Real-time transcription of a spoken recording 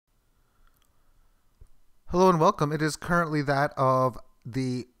Hello and welcome. It is currently that of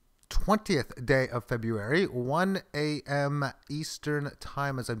the 20th day of February, 1 a.m. Eastern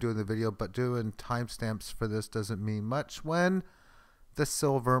time as I'm doing the video, but doing timestamps for this doesn't mean much when the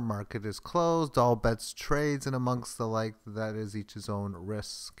silver market is closed. All bets, trades, and amongst the like, that is each his own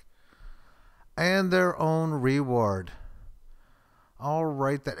risk and their own reward. All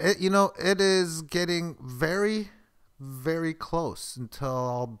right, it is getting very close until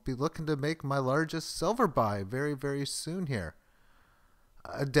I'll be looking to make my largest silver buy very soon here.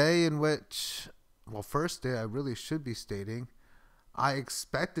 A day in which, well, first day I really should be stating, I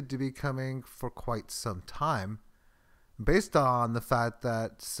expected to be coming for quite some time based on the fact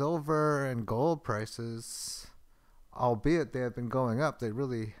that silver and gold prices, albeit they have been going up, they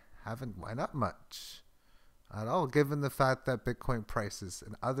really haven't went up much at all, given the fact that Bitcoin prices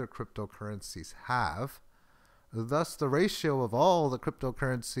and other cryptocurrencies have. Thus, the ratio of all the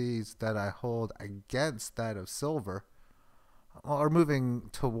cryptocurrencies that I hold against that of silver are moving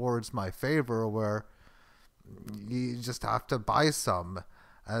towards my favor, where you just have to buy some.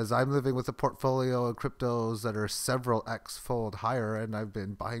 As I'm living with a portfolio of cryptos that are several X fold higher, and I've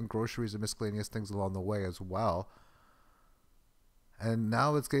been buying groceries and miscellaneous things along the way as well. And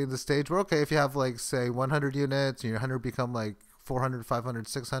now it's getting to the stage where, okay, if you have like, say, 100 units and your 100 become like 400, 500,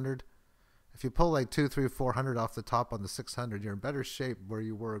 600, if you pull like 2, 3, 400 off the top on the 600, you're in better shape where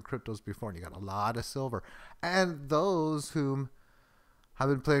you were in cryptos before, and you got a lot of silver. And those whom have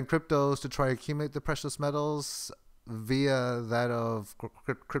been playing cryptos to try to accumulate the precious metals via that of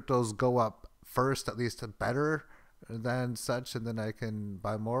cryptos go up first, at least better than such, and then I can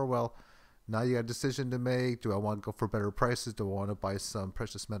buy more. Well, now you got a decision to make. Do I want to go for better prices? Do I want to buy some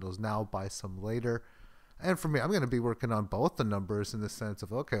precious metals now, buy some later? And for me, I'm going to be working on both the numbers in the sense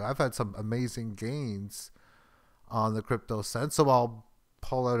of, okay, I've had some amazing gains on the crypto sense, so I'll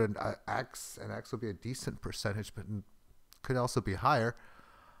pull out an X, and X will be a decent percentage, but could also be higher,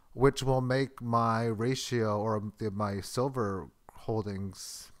 which will make my ratio or my silver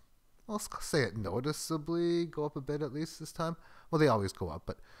holdings, let's say it noticeably go up a bit at least this time. Well, they always go up,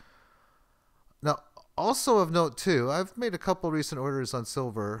 but now also of note too, I've made a couple recent orders on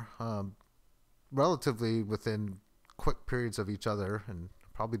silver, relatively within quick periods of each other, and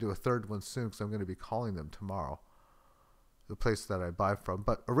probably do a third one soon because I'm going to be calling them tomorrow, the place that I buy from.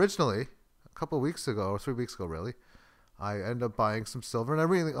 But originally, a couple of weeks ago, or 3 weeks ago really, I end up buying some silver, and I'm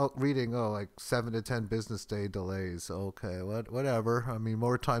reading like 7 to 10 business day delays. Okay, whatever. I mean,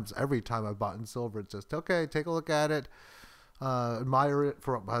 more times, every time I bought in silver, it's just, okay, take a look at it, admire it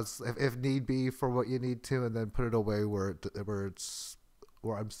for if need be for what you need to, and then put it away where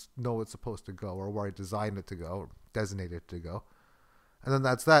I know it's supposed to go, or where I designed it to go, or designate it to go. And then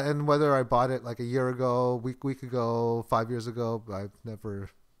that's that. And whether I bought it like a year ago, week ago, 5 years ago,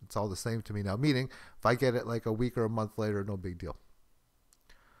 it's all the same to me now. Meaning, if I get it like a week or a month later, no big deal.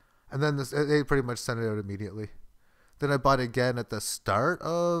 And then they pretty much sent it out immediately. Then I bought it again at the start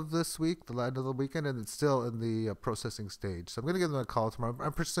of this week, the end of the weekend, and it's still in the processing stage. So I'm going to give them a call tomorrow.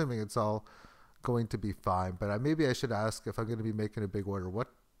 I'm presuming it's all going to be fine, but maybe I should ask, if I'm going to be making a big order, what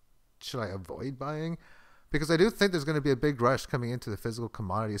should I avoid buying? Because I do think there's going to be a big rush coming into the physical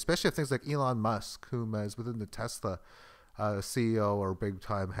commodity, especially if things like Elon Musk, whom is within the Tesla CEO or big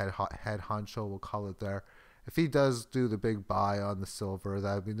time head honcho, we'll call it there. If he does do the big buy on the silver,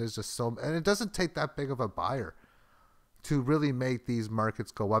 there's just and it doesn't take that big of a buyer to really make these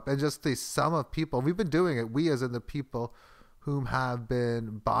markets go up. And just the sum of people, we've been doing it, we as in the people whom have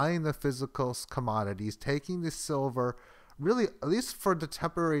been buying the physical commodities, taking the silver, really, at least for the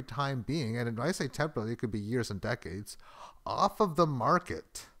temporary time being, and when I say temporary, it could be years and decades, off of the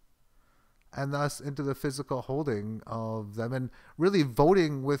market, and thus into the physical holding of them, and really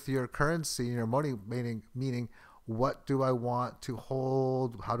voting with your currency, your money, meaning what do I want to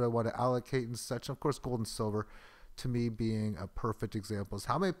hold, how do I want to allocate and such. And of course, gold and silver, to me, being a perfect example, is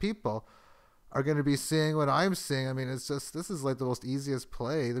how many people are going to be seeing what I'm seeing. I mean, it's just, this is like the most easiest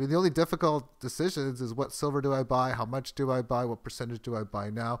play. I mean, the only difficult decisions is what silver do I buy, how much do I buy, what percentage do I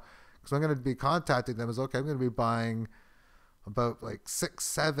buy now? Because I'm going to be contacting them as, okay, I'm going to be buying about like 6,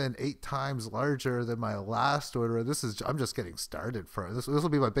 7, 8 times larger than my last order. I'm just getting started for this. This will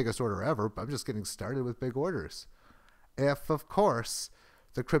be my biggest order ever, but I'm just getting started with big orders. If, of course,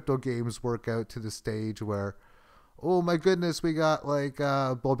 the crypto games work out to the stage where, oh my goodness, we got like,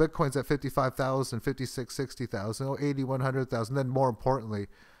 Bitcoin's at 55,000, 56, 60,000, 80, 100,000. Then more importantly,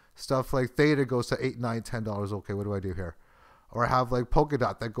 stuff like Theta goes to $8, $9, $10. Okay, what do I do here? Or I have like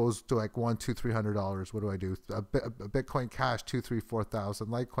Polkadot that goes to like $100, $200, $300. What do I do? A Bitcoin Cash, 2, 3, 4,000.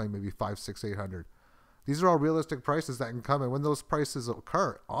 Litecoin maybe 5, 6, 800. These are all realistic prices that can come, and when those prices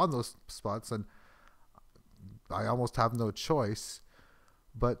occur on those spots, and I almost have no choice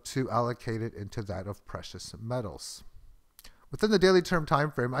but to allocate it into that of precious metals. Within the daily term time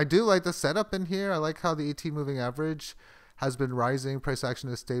frame, I do like the setup in here. I like how the 18 moving average has been rising. Price action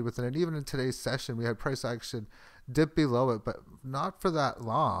has stayed within it. Even in today's session, we had price action dip below it, but not for that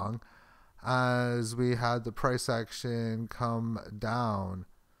long, as we had the price action come down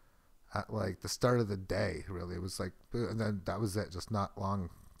at like the start of the day. Really, it was like, and then that was it. Just not long,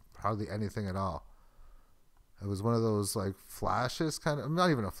 hardly anything at all. It was one of those like flashes, kind of,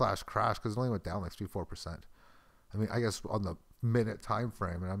 not even a flash crash, because it only went down like 3-4%. I mean, I guess on the minute time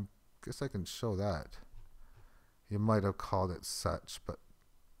frame, and I guess I can show that. You might have called it such, but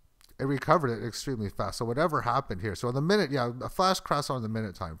it recovered it extremely fast. So whatever happened here, so on the minute, yeah, a flash crash on the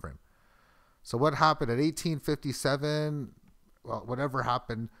minute time frame. So what happened at 1857? Well, whatever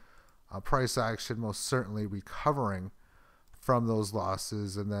happened, price action most certainly recovering from those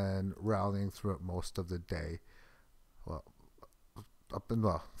losses and then rallying through it most of the day. Well,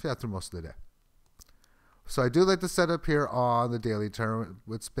 through most of the day. So I do like the setup here on the daily term.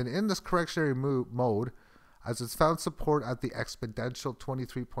 It's been in this correctionary mode as it's found support at the exponential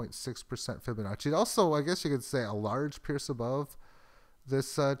 23.6% Fibonacci. Also, I guess you could say a large pierce above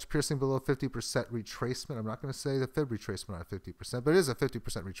this piercing below 50% retracement. I'm not going to say the fib retracement at 50%, but it is a 50%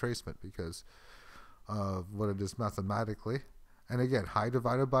 retracement because of what it is mathematically. And again, high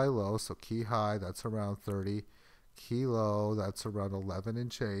divided by low, so key high, that's around 30. Key low, that's around 11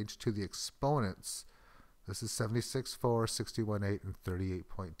 and change. To the exponents, this is 76.4, 61.8, and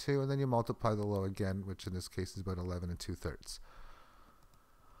 38.2. And then you multiply the low again, which in this case is about 11 2/3.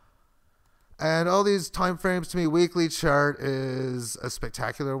 And all these time frames, to me, weekly chart is a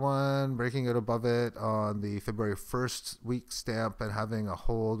spectacular one, breaking it above it on the February 1st week stamp and having a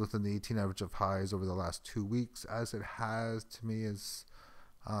hold within the 18 average of highs over the last 2 weeks, as it has, to me, is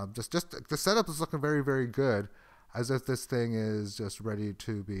just the setup is looking very, very good, as if this thing is just ready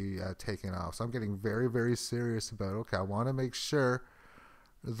to be taken off. So I'm getting very, very serious about, okay, I want to make sure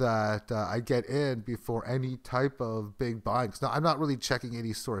that I get in before any type of big buying. Now, I'm not really checking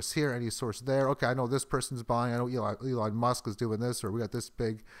any source here, any source there. Okay, I know this person's buying. I know Elon Musk is doing this, or we got this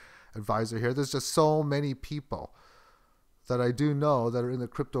big advisor here. There's just so many people that I do know that are in the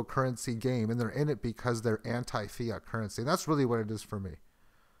cryptocurrency game, and they're in it because they're anti-fiat currency. And that's really what it is for me.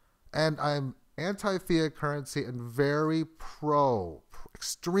 And I'm anti-fiat currency and very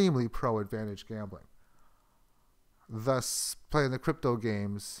extremely pro advantage gambling. Thus, playing the crypto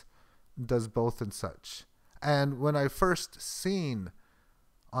games does both and such. And when I first seen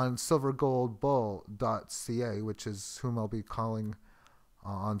on silvergoldbull.ca, which is whom I'll be calling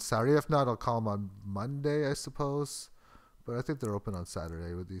on Saturday. If not, I'll call them on Monday, I suppose. But I think they're open on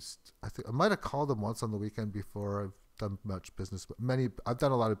Saturday. With these, I might have called them once on the weekend before. I've done much business, but I've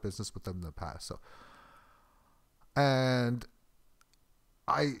done a lot of business with them in the past. So, and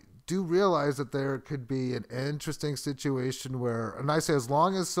I do realize that there could be an interesting situation where, and I say as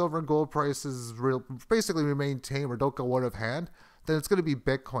long as silver and gold prices basically remain tame or don't go out of hand, then it's going to be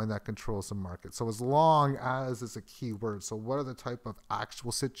Bitcoin that controls the market. So as long as is a key word. So what are the type of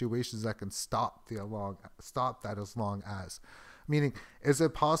actual situations that can stop that as long as? Meaning, is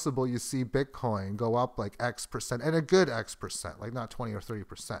it possible you see Bitcoin go up like X percent, and a good X percent, like not 20 or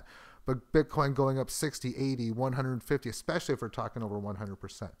 30%, but Bitcoin going up 60, 80, 150, especially if we're talking over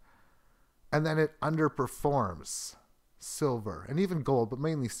 100%. And then it underperforms silver and even gold, but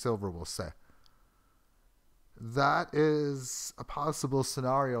mainly silver, we'll say. That is a possible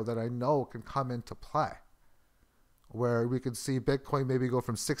scenario that I know can come into play, where we could see Bitcoin maybe go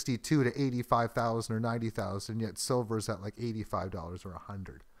from 62 to 85,000 or 90,000, yet silver's at like $85 or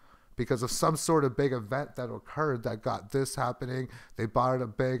 100 because of some sort of big event that occurred that got this happening. They bought it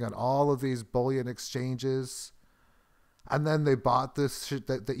up big on all of these bullion exchanges. And then they bought this the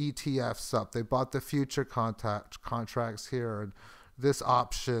ETFs up. They bought the future contracts here and this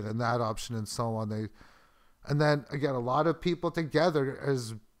option and that option and so on. And then again, a lot of people together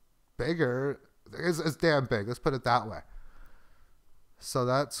is bigger, is damn big. Let's put it that way. So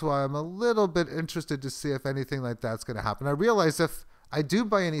that's why I'm a little bit interested to see if anything like that's going to happen. I realize if I do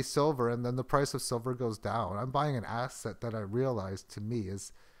buy any silver and then the price of silver goes down, I'm buying an asset that I realize to me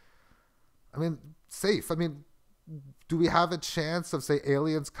is, safe. Do we have a chance of, say,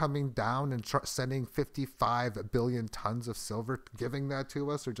 aliens coming down and sending 55 billion tons of silver, giving that to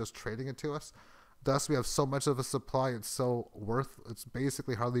us or just trading it to us? Thus, we have so much of a supply, it's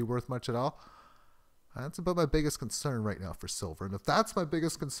basically hardly worth much at all. That's about my biggest concern right now for silver. And if that's my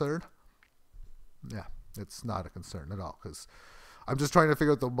biggest concern, yeah, it's not a concern at all, because I'm just trying to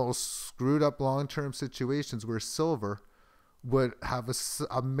figure out the most screwed up long-term situations where silver would have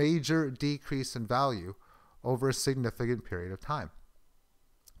a major decrease in value over a significant period of time.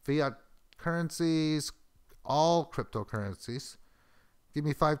 Fiat currencies, all cryptocurrencies, give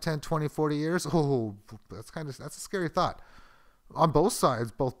me 5, 10, 20, 40 years. Oh, that's a scary thought. On both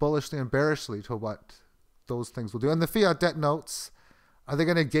sides, both bullishly and bearishly to what those things will do. And the fiat debt notes, are they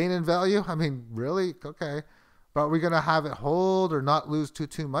going to gain in value? I mean, really? Okay. But are we going to have it hold or not lose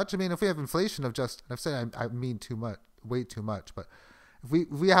too much? I mean, if we have inflation of just, I've said I mean too much, way too much, but if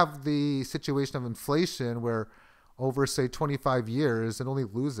we have the situation of inflation where over, say, 25 years, it only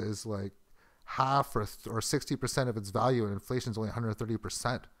loses like half or 60% of its value, and inflation is only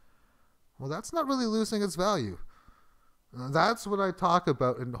 130%. Well, that's not really losing its value. That's what I talk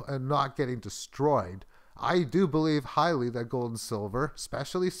about, and not getting destroyed. I do believe highly that gold and silver,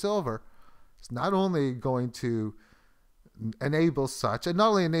 especially silver, is not only going to enable such, and not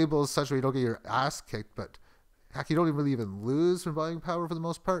only enables such where you don't get your ass kicked, but heck, you don't really even lose from buying power for the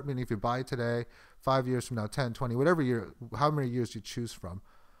most part. Meaning if you buy today, 5 years from now, 10, 20, whatever year, how many years you choose from,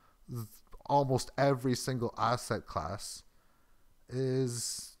 almost every single asset class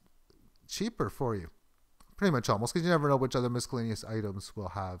is cheaper for you. Pretty much almost, because you never know which other miscellaneous items will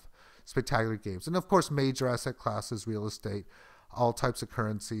have spectacular gains. And of course, major asset classes, real estate, all types of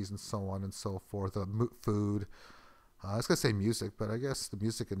currencies, and so on and so forth. Food. I was going to say music, but I guess the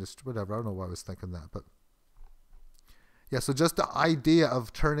music industry, whatever. I don't know why I was thinking that. But yeah, so just the idea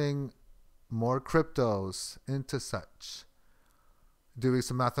of turning more cryptos into such, doing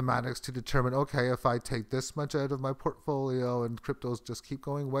some mathematics to determine, okay, if I take this much out of my portfolio and cryptos just keep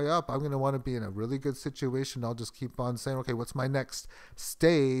going way up, I'm going to want to be in a really good situation. I'll just keep on saying, okay, what's my next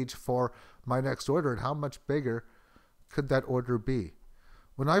stage for my next order, and how much bigger could that order be?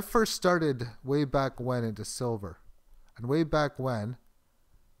 When I first started way back when into silver, and way back when,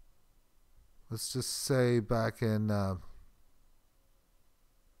 let's just say back in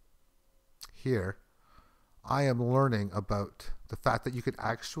here, I am learning about the fact that you could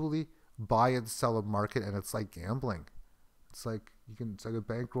actually buy and sell a market, and it's like gambling. It's like a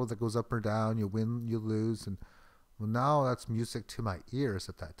bankroll that goes up or down. You win, you lose, and well, now that's music to my ears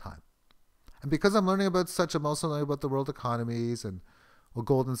at that time. And because I'm learning about such, I'm also learning about the world economies and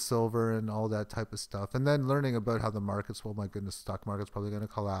gold and silver and all that type of stuff. And then learning about how the markets, well, my goodness, stock market's probably going to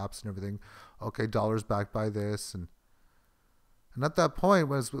collapse and everything. Okay, dollar's backed by this, and at that point,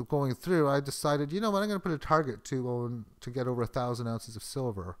 when I was going through, I decided, you know what, I'm going to put a target to get over 1,000 ounces of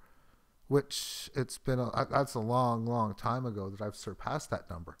silver, which that's a long, long time ago that I've surpassed that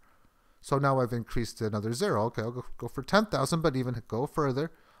number. So now I've increased to another 0. Okay, I'll go for 10,000, but even go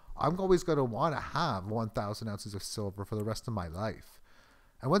further, I'm always going to want to have 1,000 ounces of silver for the rest of my life.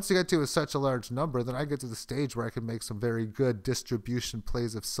 And once you get to such a large number, then I get to the stage where I can make some very good distribution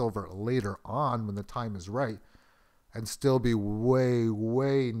plays of silver later on when the time is right, and still be way,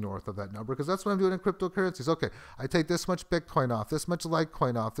 way north of that number, because that's what I'm doing in cryptocurrencies. Okay, I take this much Bitcoin off, this much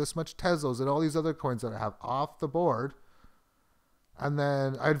Litecoin off, this much Tezos, and all these other coins that I have off the board, and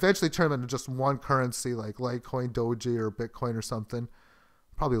then I eventually turn them into just one currency, like Litecoin, Doji, or Bitcoin or something.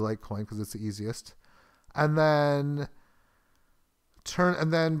 Probably Litecoin because it's the easiest. And then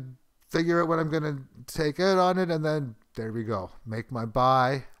figure out what I'm going to take out on it, and then there we go. Make my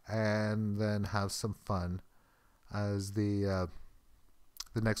buy, and then have some fun as the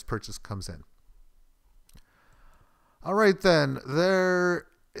next purchase comes in. All right, then, there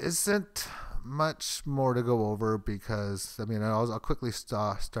isn't much more to go over, because I mean, I'll quickly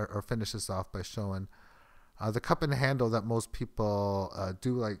start or finish this off by showing the cup and handle that most people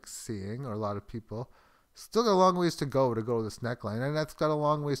do like seeing, or a lot of people. Still got a long ways to go to this neckline, and that's got a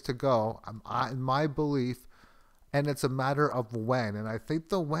long ways to go, in my belief. And it's a matter of when. And I think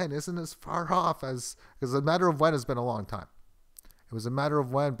the when isn't as far off because the matter of when has been a long time. It was a matter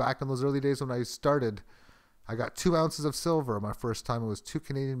of when back in those early days when I started. I got 2 ounces of silver my first time. It was 2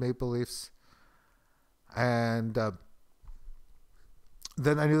 Canadian Maple Leafs. And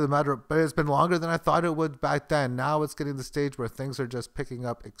then I knew the matter of, but it's been longer than I thought it would back then. Now it's getting to the stage where things are just picking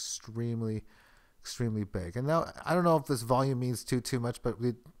up extremely, extremely big. And now I don't know if this volume means too much, but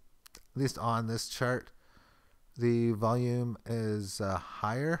at least on this chart, the volume is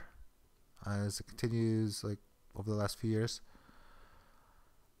higher as it continues like over the last few years.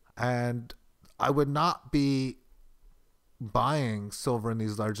 And I would not be buying silver in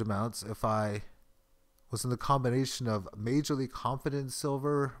these large amounts if I was in the combination of majorly confident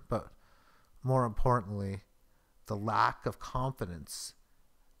silver, but more importantly, the lack of confidence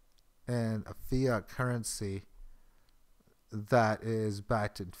in a fiat currency that is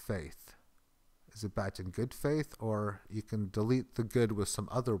backed in faith. Is it backed in good faith, or you can delete the good with some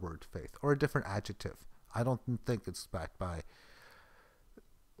other word, faith, or a different adjective? I don't think it's backed by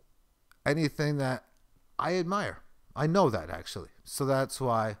anything that I admire. I know that actually. So that's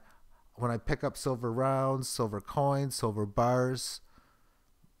why when I pick up silver rounds, silver coins, silver bars,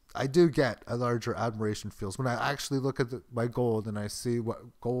 I do get a larger admiration feels when I actually look at my gold and I see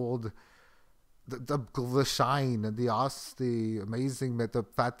what gold, the shine and the amazing, the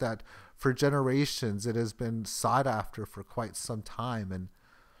fact that for generations it has been sought after for quite some time. And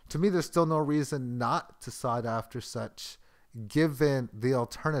to me, there's still no reason not to sought after such, given the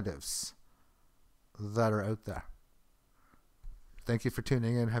alternatives that are out there. Thank you for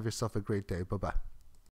tuning in. Have yourself a great day. Bye-bye.